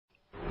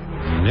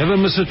Never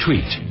miss a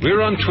tweet.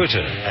 We're on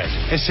Twitter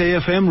at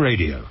SAFM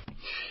Radio.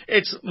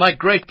 It's my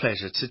great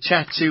pleasure to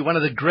chat to one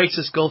of the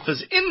greatest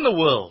golfers in the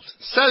world.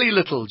 Sally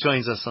Little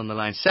joins us on the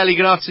line. Sally,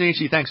 good afternoon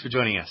to you. Thanks for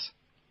joining us.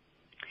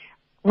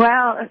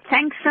 Well,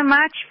 thanks so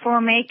much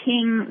for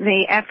making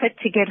the effort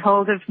to get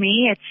hold of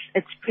me.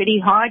 It's pretty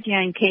hard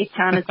here in Cape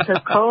Town. It's so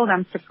cold.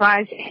 I'm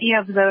surprised any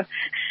of the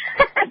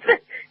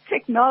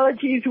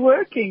technology is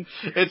working.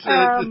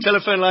 The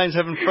telephone lines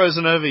haven't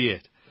frozen over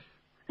yet.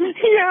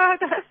 Yeah.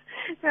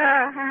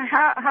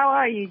 How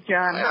are you,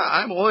 John? Yeah,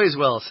 I'm always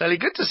well, Sally.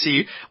 Good to see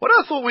you. What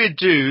I thought we'd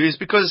do is,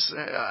 because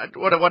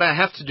what I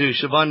have to do,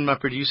 Siobhan, my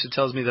producer,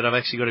 tells me that I've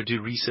actually got to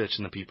do research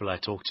on the people I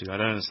talk to. I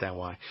don't understand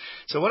why.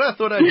 So what I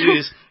thought I'd do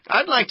is,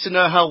 I'd like to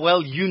know how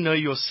well you know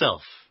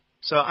yourself.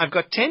 So I've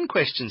got 10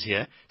 questions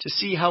here to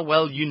see how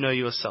well you know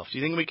yourself. Do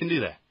you think we can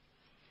do that?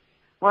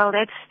 Well,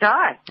 let's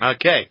start.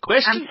 Okay,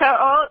 question. I'm so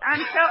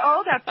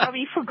old, I've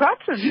probably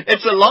forgotten.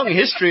 It's a long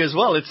history as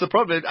well. It's the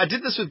problem. I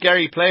did this with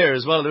Gary Player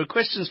as well. There were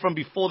questions from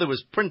before there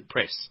was print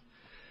press.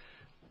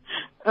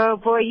 Oh,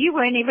 boy, you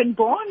weren't even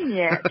born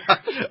yet.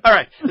 All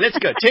right, let's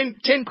go.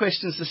 10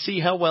 questions to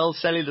see how well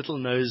Sally Little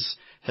knows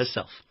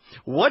herself.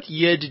 What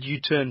year did you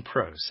turn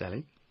pro,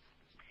 Sally?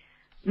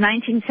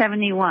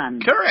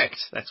 1971. Correct.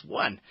 That's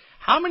one.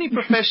 How many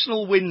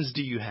professional wins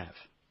do you have?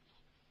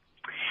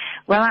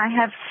 Well, I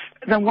have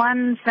the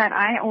ones that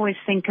I always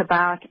think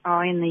about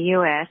are in the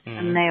U.S.,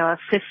 and they are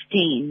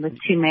 15 with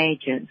 2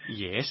 majors.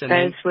 Yes. And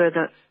those were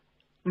the...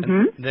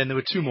 And then there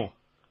were 2 more.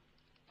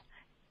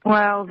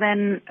 Well,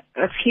 then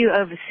a few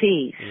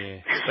overseas.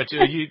 Yes. But do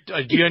you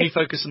only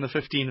focus on the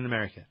 15 in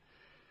America?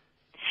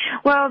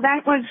 Well,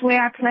 that was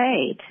where I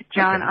played,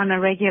 John, on a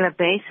regular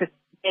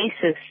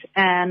basis.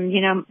 And,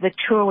 you know, the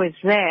tour was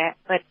there,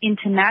 but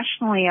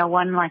internationally I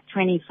won like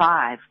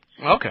 25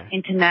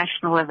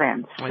 international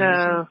events.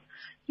 So,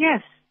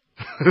 yes.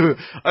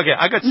 Okay,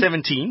 I got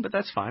 17, but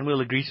that's fine. We'll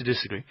agree to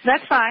disagree.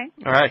 That's fine.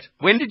 All right.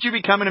 When did you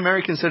become an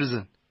American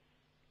citizen?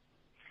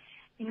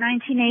 In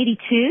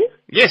 1982.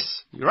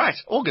 Yes, you're right.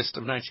 August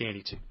of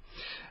 1982.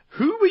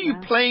 Who were you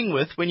playing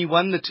with when you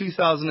won the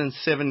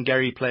 2007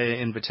 Gary Player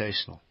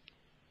Invitational?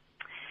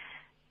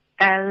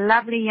 A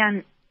lovely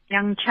young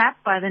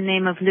chap by the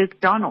name of Luke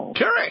Donald.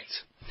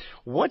 Correct.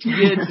 What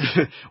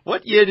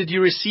year did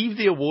you receive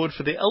the award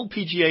for the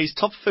LPGA's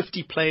top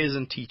 50 players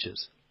and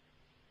teachers?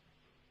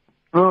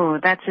 Oh,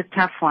 that's a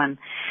tough one.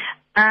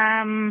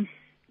 Can't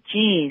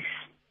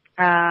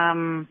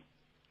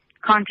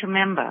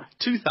remember.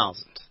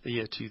 2000, the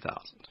year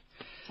 2000.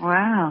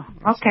 Wow.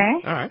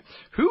 Okay. All right.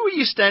 Who were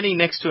you standing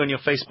next to on your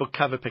Facebook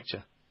cover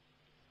picture?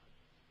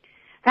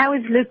 That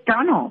was Luke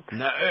Donald.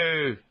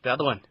 No, the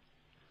other one.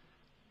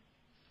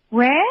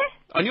 Where?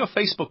 On your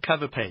Facebook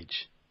cover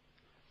page.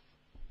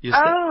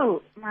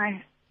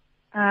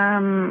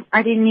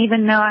 I didn't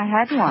even know I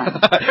had one.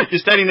 You're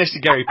standing next to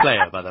Gary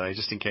Player, by the way,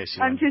 just in case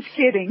you I'm just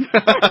kidding.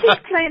 I'm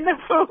just playing the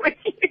fool with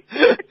you.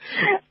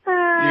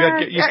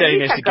 You're standing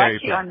next to Gary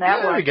Player. On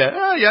that there we go.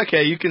 Oh, yeah,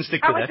 okay, you can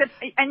stick with that.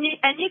 And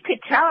you could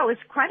tell I was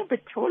quite a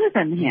bit taller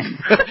than him.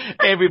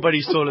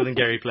 Everybody's taller than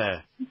Gary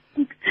Player.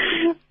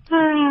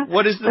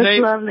 What is the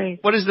name? Lovely.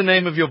 What is the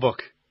name of your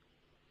book?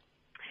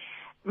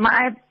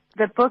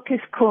 The book is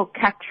called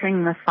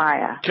Capturing the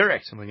Fire.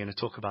 Correct, and we're going to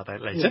talk about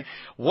that later. Yes.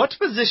 What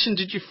position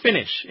did you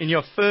finish in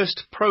your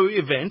first pro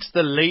event,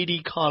 the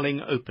Lady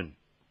Carling Open?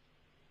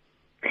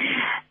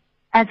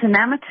 As an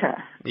amateur,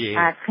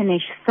 I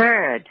finished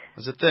 3rd.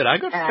 Was it 3rd? I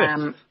got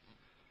 5th.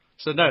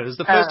 So no, it was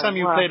the first time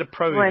you played a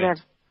pro event.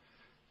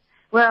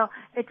 Well,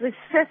 it was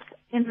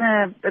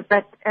 5th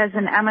but as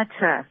an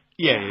amateur.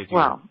 Yeah,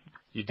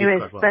 you did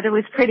quite well. But it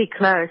was pretty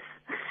close.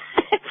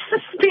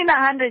 It's been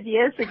 100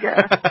 years ago.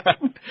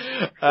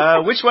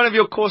 Which one of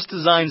your course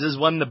designs has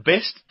won the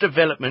best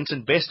development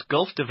and best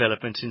golf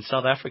development in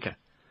South Africa?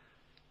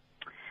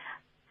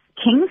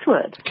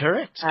 Kingswood.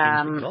 Correct.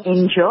 Kingswood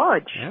in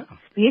George. Yeah.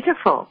 It's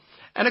beautiful.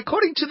 And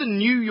according to the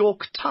New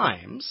York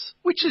Times,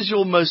 which is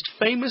your most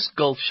famous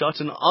golf shot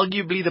and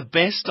arguably the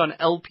best on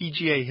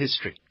LPGA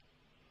history?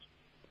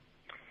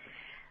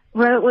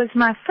 Well, it was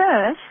my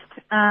first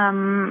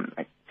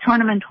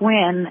tournament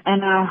win,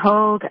 and I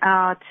holed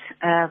out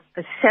a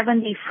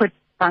 70-foot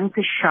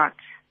bunker shot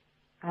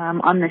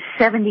on the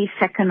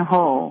 72nd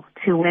hole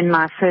to win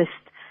my first.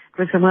 It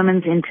was a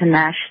women's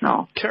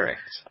international. Correct.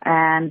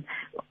 And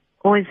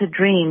always a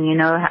dream, you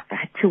know,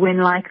 to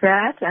win like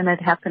that, and it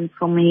happened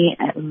for me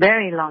a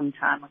very long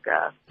time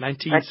ago.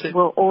 It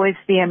will always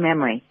be a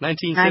memory.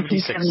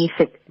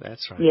 1976.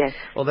 That's right. Yes.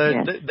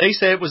 Although they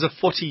say it was a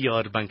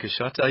 40-yard bunker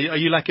shot. Are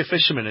you like a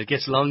fisherman? It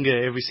gets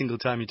longer every single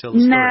time you tell the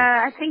story. No,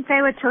 I think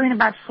they were talking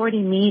about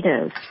 40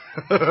 meters.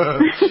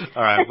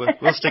 All right,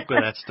 we'll stick with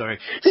that story.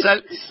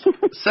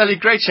 Sally,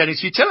 great chatting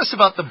to you. Tell us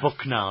about the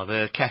book now,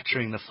 the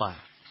Capturing the Fire.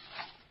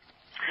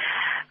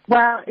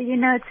 Well, you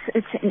know,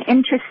 it's an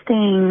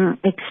interesting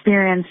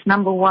experience.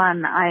 Number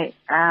one, I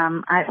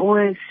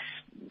always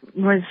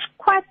was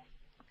quite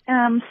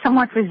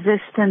somewhat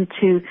resistant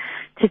to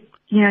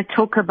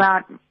talk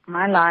about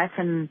my life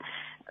and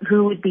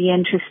who would be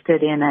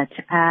interested in it.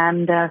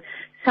 And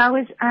So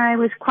I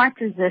was quite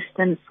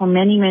resistant for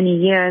many, many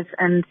years,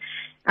 and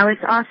I was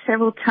asked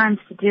several times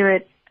to do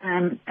it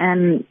and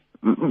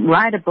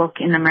write a book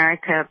in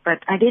America,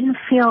 but I didn't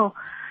feel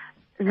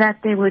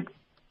that there would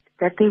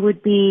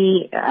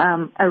be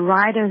a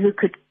writer who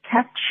could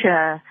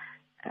capture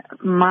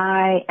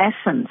my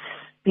essence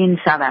being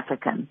South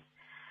African.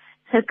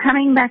 So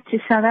coming back to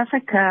South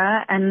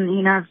Africa,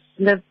 and I've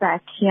lived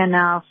back here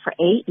now for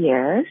 8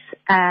 years,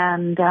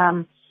 and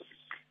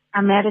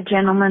I met a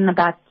gentleman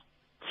about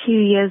 2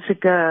 years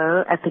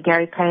ago at the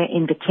Gary Player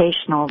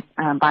Invitational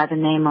by the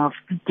name of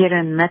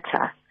Diran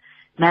Mehta,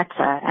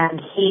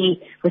 and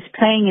he was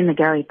playing in the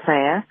Gary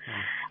Player,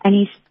 and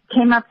he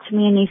came up to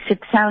me and he said,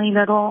 "Sally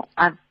Little,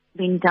 I've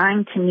been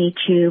dying to meet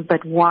you,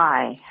 but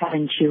why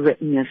haven't you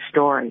written your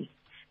story?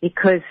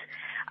 Because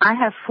I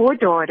have 4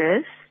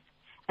 daughters,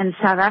 and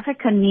South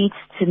Africa needs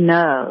to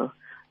know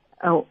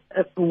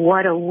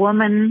what a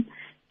woman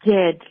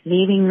did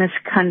leaving this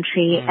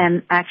country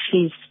and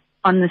actually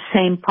on the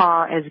same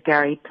par as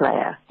Gary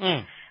Player.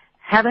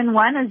 Haven't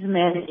won as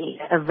many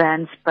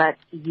events, but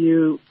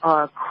you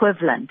are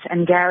equivalent.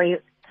 And Gary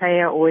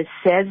Player always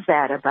says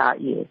that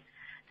about you.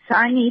 So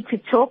I need to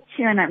talk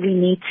to you, and we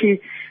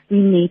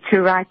need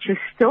to write your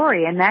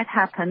story." And that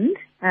happened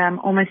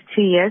almost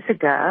 2 years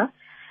ago.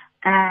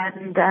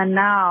 And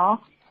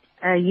now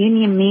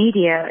Union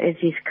Media is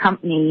his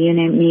company,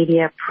 Union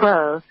Media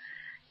Pro,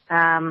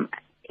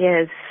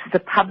 is the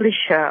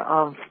publisher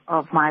of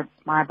my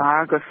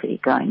biography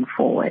going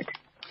forward.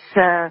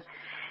 So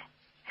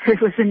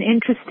it was an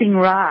interesting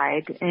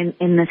ride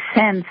in the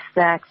sense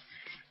that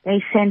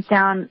they sent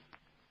down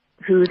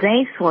who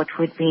they thought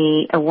would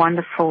be a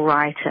wonderful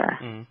writer.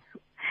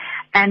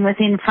 And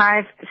within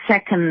 5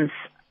 seconds,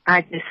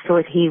 I just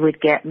thought he would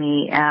get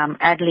me.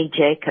 Adley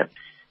Jacobs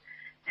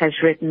has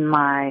written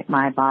my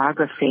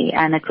biography,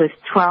 and it was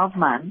 12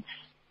 months,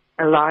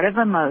 a lot of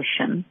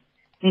emotion.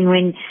 I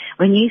mean,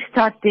 when you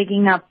start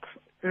digging up,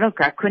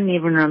 look, I couldn't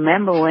even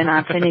remember when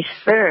I finished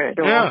third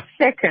or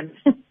second.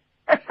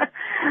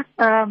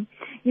 John,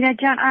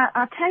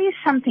 I'll tell you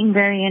something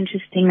very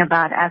interesting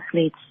about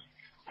athletes,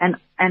 and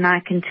I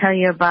can tell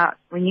you about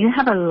when you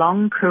have a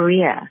long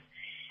career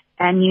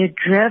and you're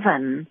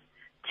driven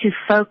to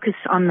focus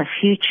on the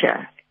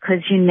future,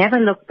 because you never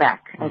look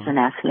back as an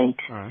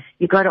athlete.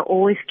 You got to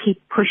always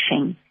keep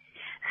pushing.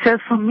 So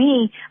for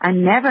me, I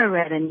never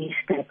read a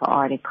newspaper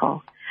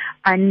article.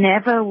 I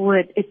never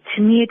would.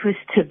 To me, it was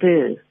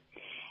taboo.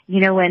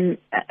 When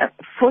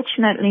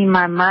fortunately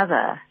my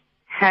mother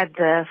had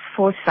the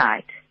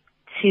foresight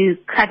to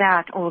cut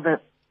out all the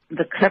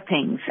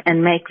clippings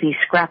and make these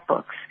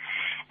scrapbooks.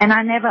 And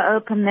I never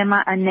opened them.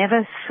 I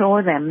never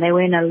saw them. They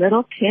were in a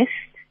little kist,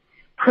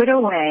 put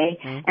away,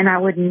 and I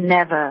would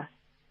never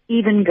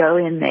even go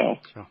in there.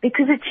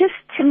 Because it just,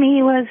 to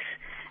me, was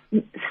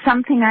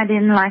something I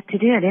didn't like to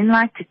do. I didn't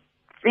like to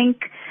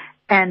think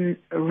and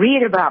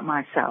read about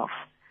myself.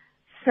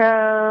 So,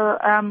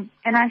 and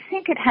I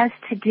think it has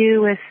to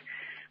do with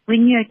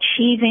when you're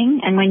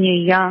achieving and when you're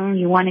young,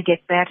 you want to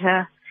get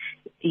better.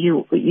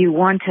 You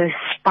want to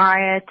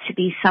aspire to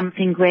be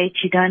something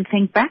great. You don't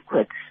think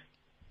backwards.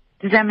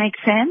 Does that make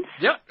sense?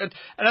 Yeah, and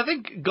I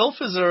think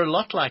golfers are a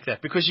lot like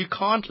that because you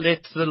can't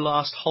let the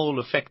last hole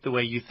affect the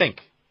way you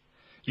think.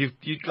 You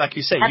like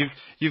you say,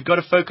 you've got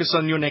to focus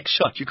on your next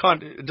shot. You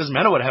can't. It doesn't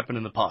matter what happened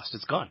in the past.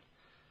 It's gone.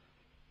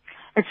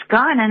 It's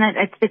gone, and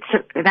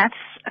that's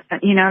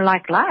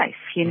like life.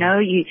 You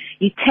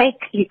take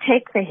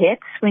the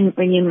hits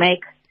when you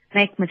make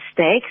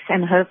mistakes,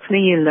 and hopefully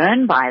you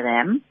learn by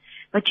them.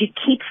 But you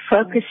keep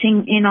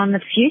focusing in on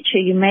the future.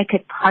 You make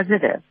it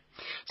positive.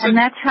 So, and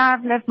that's how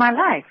I've lived my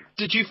life.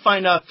 Did you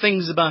find out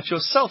things about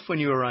yourself when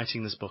you were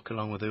writing this book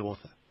along with the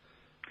author?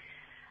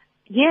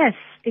 Yes,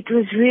 it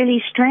was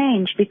really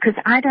strange because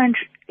I don't,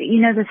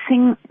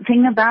 the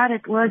thing about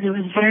it was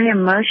very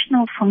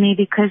emotional for me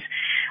because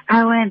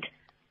I went,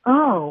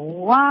 oh,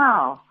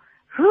 wow,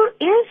 who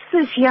is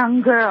this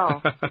young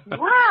girl?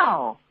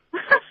 Wow.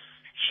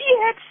 She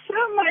had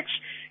so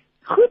much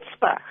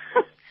chutzpah,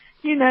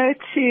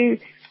 to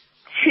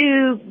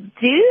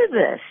do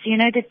this,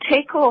 to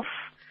take off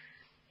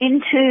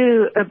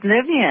into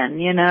oblivion,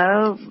 in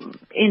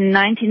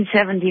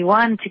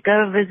 1971 to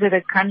go visit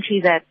a country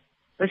that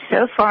was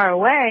so far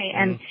away.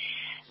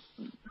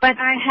 But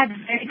I had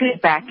very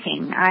good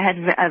backing. I had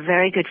a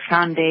very good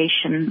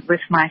foundation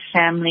with my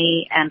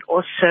family and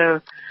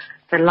also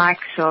the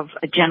likes of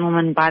a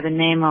gentleman by the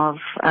name of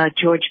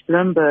George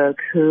Bloomberg,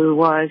 who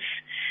was,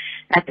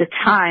 at the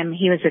time,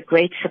 he was a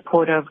great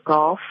supporter of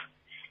golf.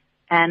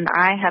 And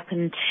I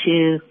happened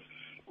to,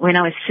 when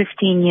I was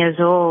 15 years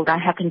old, I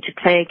happened to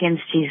play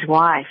against his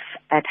wife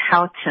at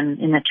Houghton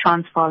in the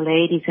Transvaal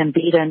Ladies and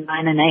beat her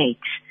 9-8.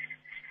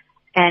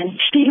 And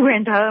she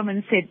went home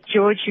and said,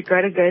 George, you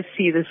got to go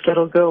see this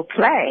little girl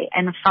play.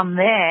 And from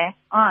there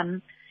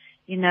on,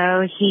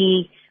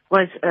 he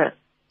was an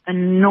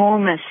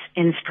enormous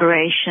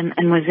inspiration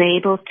and was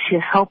able to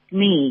help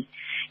me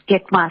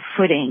get my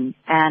footing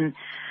and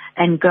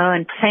go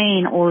and play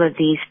in all of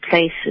these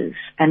places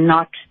and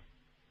not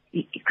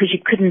because you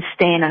couldn't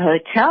stay in a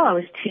hotel. I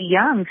was too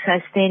young, so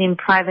I stayed in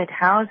private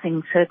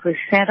housing, so it was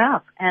set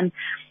up. And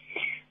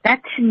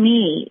that to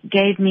me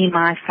gave me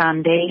my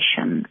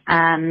foundation.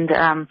 And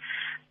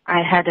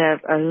I had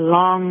a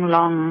long,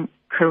 long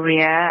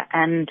career,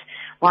 and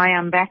why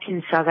I'm back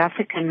in South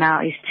Africa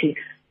now is to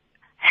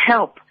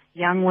help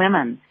young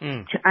women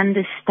to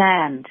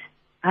understand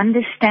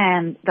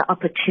the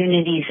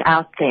opportunities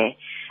out there,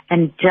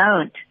 and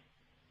don't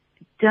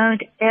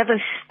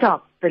ever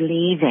stop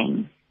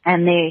believing.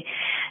 And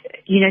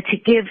to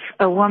give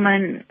a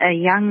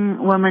young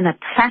woman a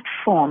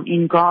platform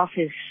in golf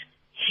is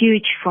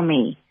huge for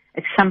me.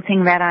 It's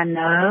something that I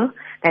know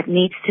that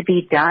needs to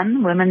be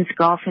done. Women's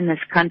golf in this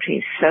country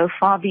is so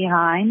far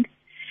behind,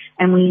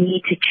 and we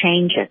need to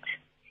change it.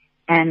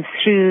 And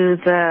through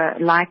the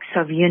likes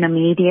of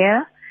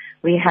Unimedia,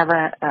 we have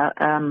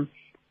a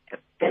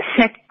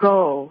set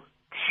goal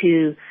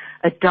to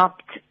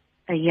adopt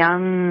a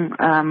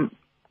young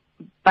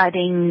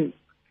budding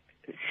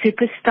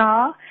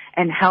superstar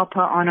and help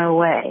her on her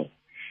way.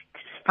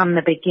 From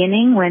the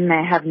beginning, when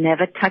they have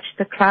never touched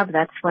the club,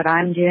 that's what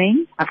I'm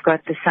doing. I've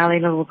got the Sally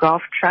Little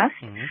Golf Trust.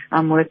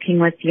 I'm working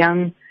with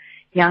young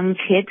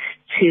kids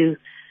to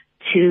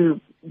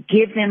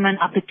give them an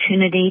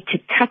opportunity to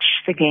touch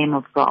the game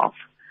of golf,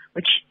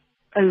 which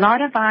a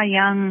lot of our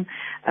young,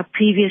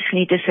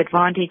 previously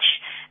disadvantaged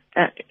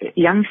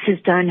youngsters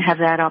don't have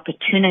that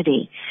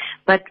opportunity.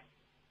 But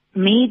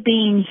me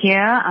being here,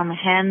 I'm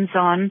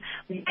hands-on,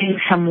 doing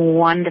some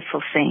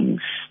wonderful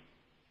things.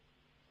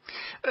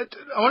 I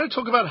want to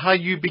talk about how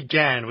you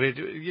began.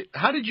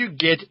 How did you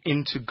get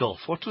into golf?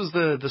 What was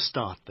the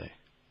start there?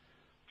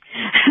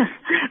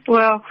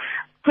 Well,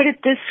 put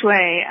it this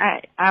way,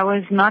 I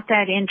was not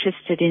that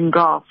interested in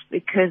golf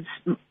because,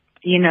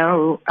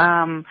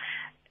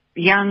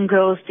 young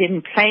girls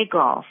didn't play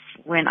golf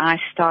when I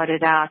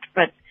started out.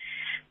 But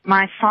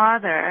my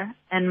father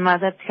and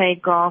mother played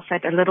golf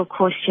at a little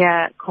course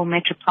here called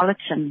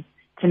Metropolitan.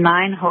 It's a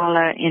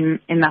 9-holer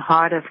in the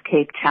heart of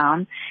Cape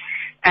Town.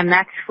 And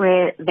that's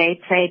where they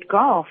played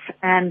golf.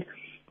 And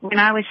when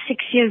I was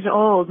 6 years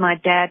old, my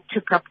dad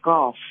took up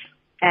golf.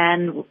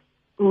 And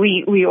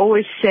we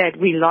always said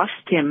we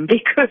lost him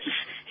because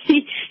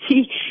he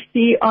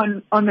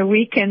on the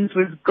weekends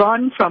was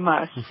gone from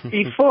us.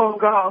 Before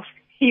golf,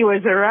 he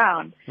was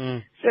around.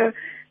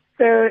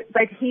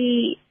 But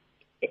he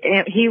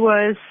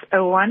was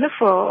a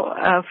wonderful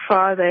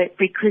father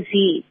because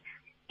he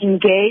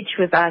engaged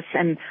with us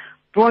and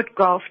brought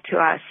golf to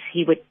us.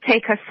 He would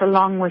take us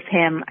along with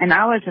him, and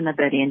I wasn't a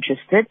bit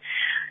interested.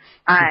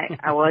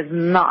 I was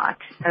not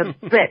a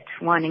bit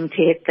wanting to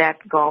hit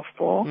that golf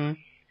ball.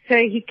 So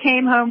he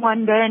came home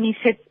one day and he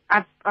said,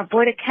 I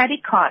bought a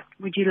caddy cart.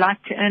 Would you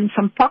like to earn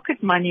some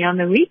pocket money on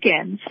the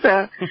weekends?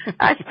 So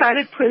I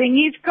started pulling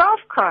his golf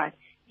cart.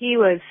 He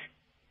was,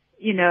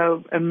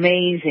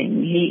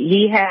 amazing.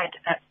 He had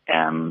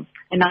an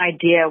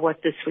idea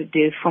what this would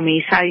do for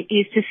me. So I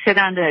used to sit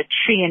under a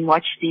tree and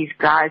watch these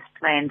guys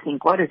play and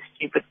think, what a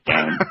stupid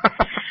game.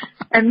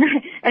 and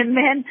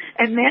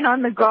then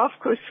on the golf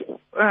course,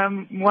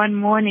 one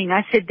morning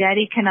I said,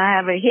 Daddy, can I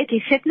have a hit?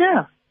 He said,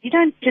 no, you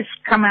don't just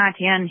come out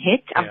here and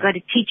hit. I've got to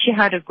teach you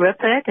how to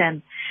grip it.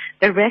 And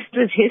the rest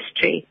was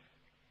history.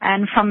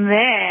 And from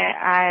there,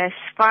 I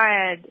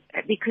aspired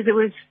because it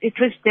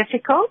was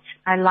difficult.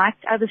 I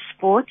liked other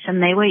sports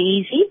and they were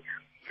easy,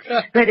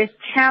 but it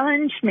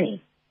challenged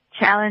me.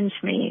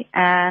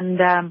 And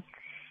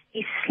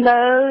he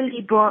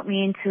slowly brought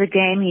me into the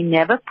game. He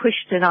never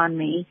pushed it on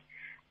me.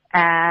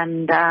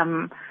 And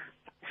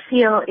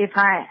feel if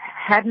I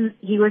hadn't,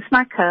 he was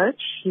my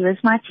coach. He was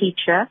my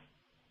teacher.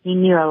 He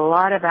knew a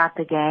lot about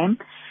the game.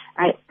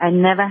 I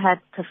never had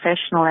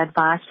professional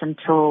advice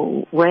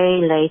until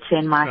way later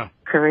in my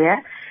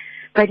career.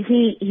 But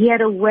he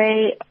had a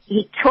way,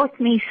 he taught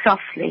me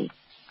softly.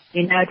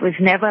 It was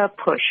never a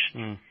push.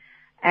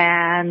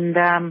 And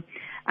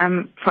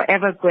I'm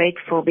forever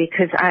grateful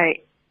because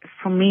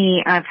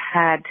I've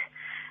had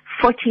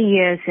 40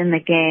 years in the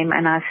game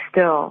and I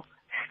still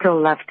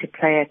love to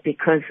play it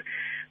because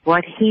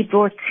what he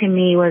brought to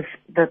me was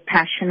the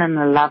passion and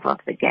the love of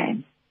the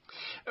game.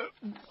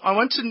 I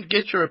want to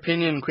get your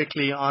opinion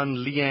quickly on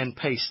Leanne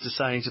Pace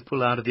deciding to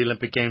pull out of the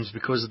Olympic Games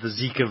because of the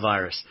Zika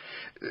virus.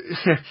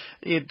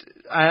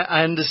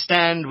 I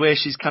understand where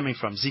she's coming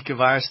from. Zika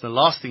virus, the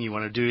last thing you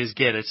want to do is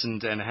get it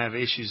and have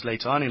issues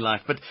later on in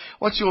life. But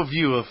what's your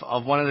view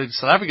of one of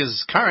South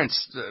Africa's current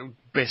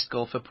best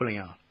golfer pulling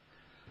out?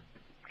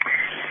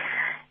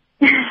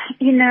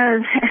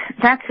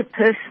 That's a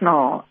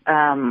personal,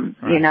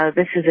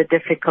 this is a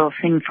difficult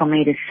thing for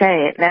me to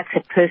say. That's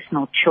a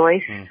personal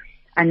choice.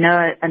 I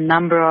know a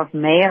number of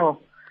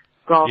male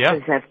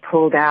golfers have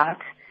pulled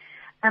out.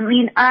 I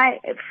mean,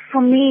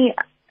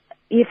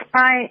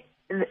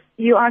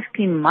 you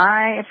asking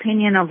my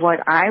opinion of what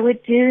I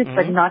would do,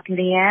 but not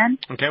Leanne.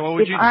 Okay, what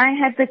would you do?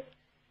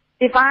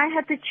 If I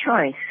had the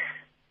choice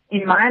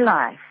in my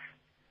life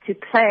to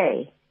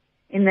play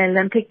in the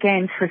Olympic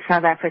Games for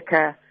South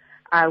Africa,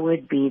 I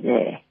would be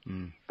there.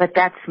 But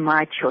that's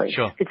my choice.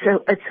 Sure.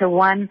 It's a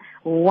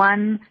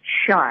one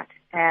shot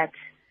at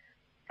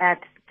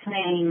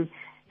playing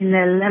in the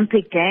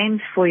Olympic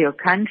Games for your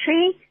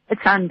country,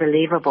 it's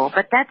unbelievable.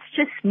 But that's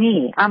just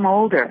me. I'm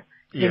older.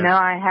 Yeah. You know,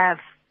 I have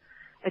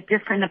a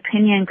different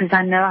opinion because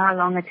I know how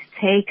long it's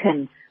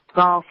taken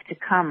golf to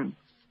come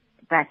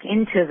back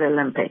into the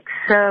Olympics.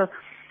 So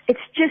it's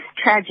just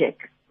tragic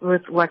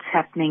with what's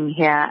happening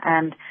here.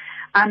 And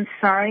I'm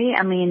sorry.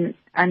 I mean,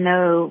 I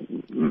know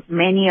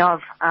many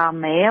of our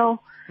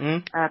male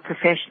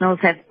professionals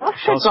have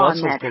also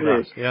gone that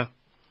route. Yeah.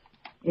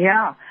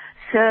 Yeah.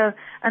 So,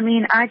 I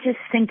mean, I just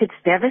think it's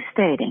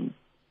devastating.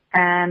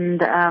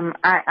 And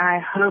I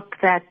hope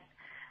that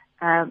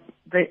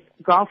the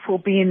golf will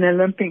be in the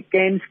Olympic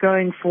Games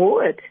going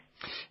forward.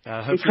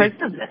 Because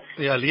of this.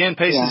 Yeah, Leanne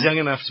Pace is young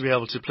enough to be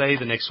able to play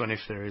the next one if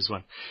there is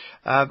one.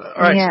 All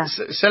right,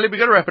 Sally, we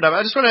got to wrap it up.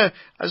 I just want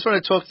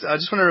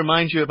to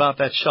remind you about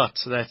that shot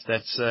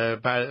that's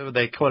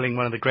they're calling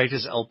one of the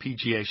greatest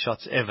LPGA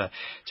shots ever.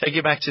 Take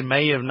you back to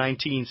May of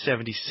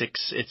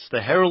 1976. It's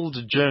the Herald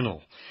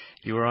Journal.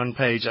 You were on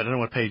page, I don't know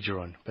what page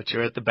you're on, but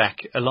you're at the back,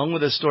 along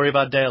with a story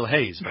about Dale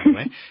Hayes, by the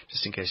way,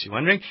 just in case you're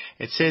wondering.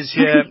 It says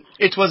here,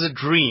 it was a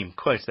dream.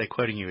 Quote, they're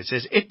quoting you. It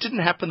says, it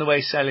didn't happen the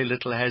way Sally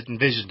Little had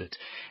envisioned it.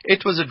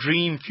 It was a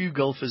dream few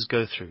golfers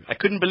go through. I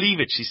couldn't believe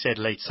it, she said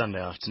late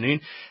Sunday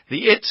afternoon.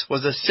 The it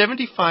was a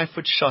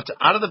 75-foot shot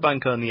out of the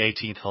bunker on the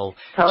 18th hole.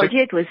 Told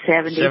you it was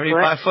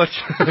 75 foot.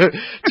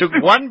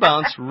 Took one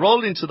bounce,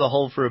 rolled into the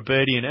hole for a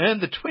birdie, and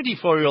earned the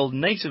 24-year-old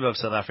native of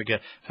South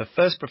Africa her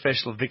first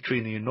professional victory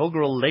in the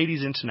inaugural Ladies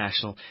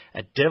International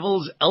at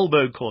Devil's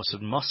Elbow course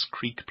at Moss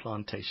Creek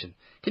Plantation.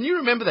 Can you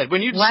remember that?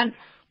 When you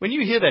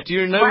hear that, do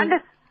you know?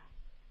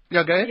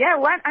 Yeah, go ahead. Yeah,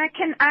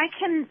 I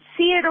can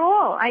see it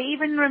all. I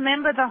even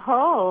remember the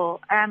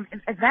hole.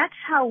 That's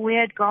how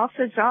weird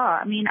golfers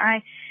are. I mean,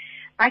 I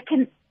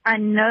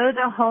know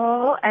the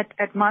hole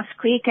at Moss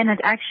Creek, and it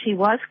actually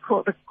was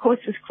called, the course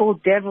was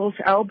called Devil's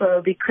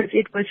Elbow because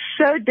it was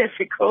so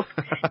difficult,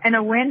 and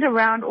it went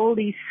around all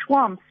these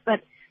swamps.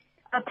 But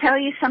I'll tell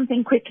you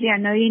something quickly. I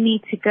know you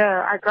need to go.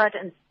 I got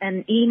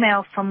an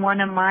email from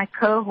one of my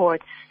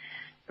cohorts,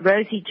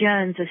 Rosie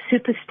Jones, a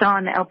superstar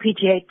on the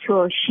LPGA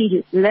Tour.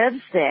 She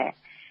lives there.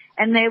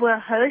 And they were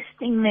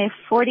hosting their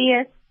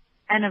 40th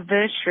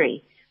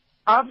anniversary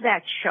of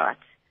that shot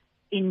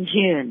in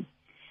June.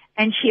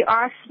 And she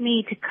asked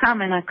me to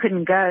come, and I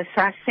couldn't go.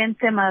 So I sent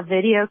them a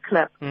video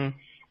clip. And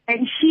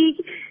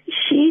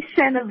she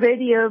sent a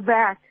video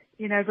back.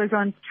 You know, it was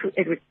on,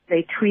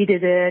 they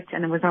tweeted it,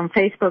 and it was on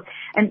Facebook.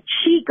 And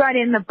she got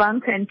in the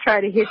bunker and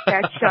tried to hit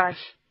that shot.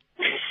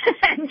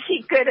 And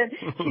she couldn't.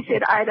 She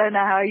said, I don't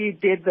know how you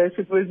did this.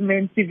 It was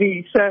meant to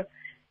be. So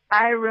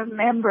I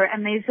remember,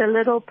 and there's a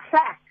little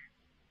plaque,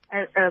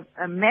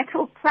 a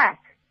metal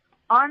plaque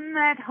on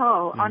that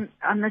hole,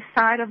 on the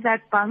side of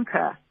that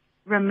bunker,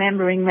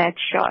 remembering that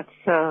shot.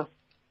 So,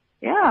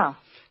 yeah.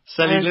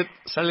 Sally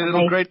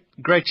Little,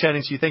 great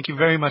chatting to you. Thank you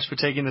very much for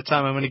taking the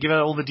time. I'm going to give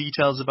out all the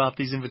details about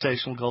these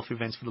invitational golf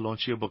events for the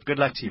launch of your book. Good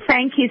luck to you.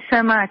 Thank you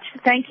so much.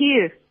 Thank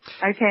you.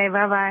 Okay,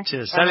 bye-bye.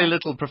 Cheers. Bye-bye. Sally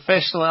Little,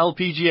 professional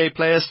LPGA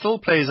player, still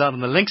plays out on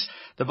the links.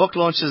 The book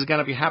launch is going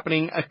to be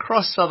happening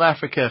across South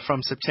Africa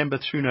from September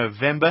through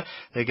November.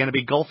 They're going to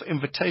be golf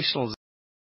invitationals.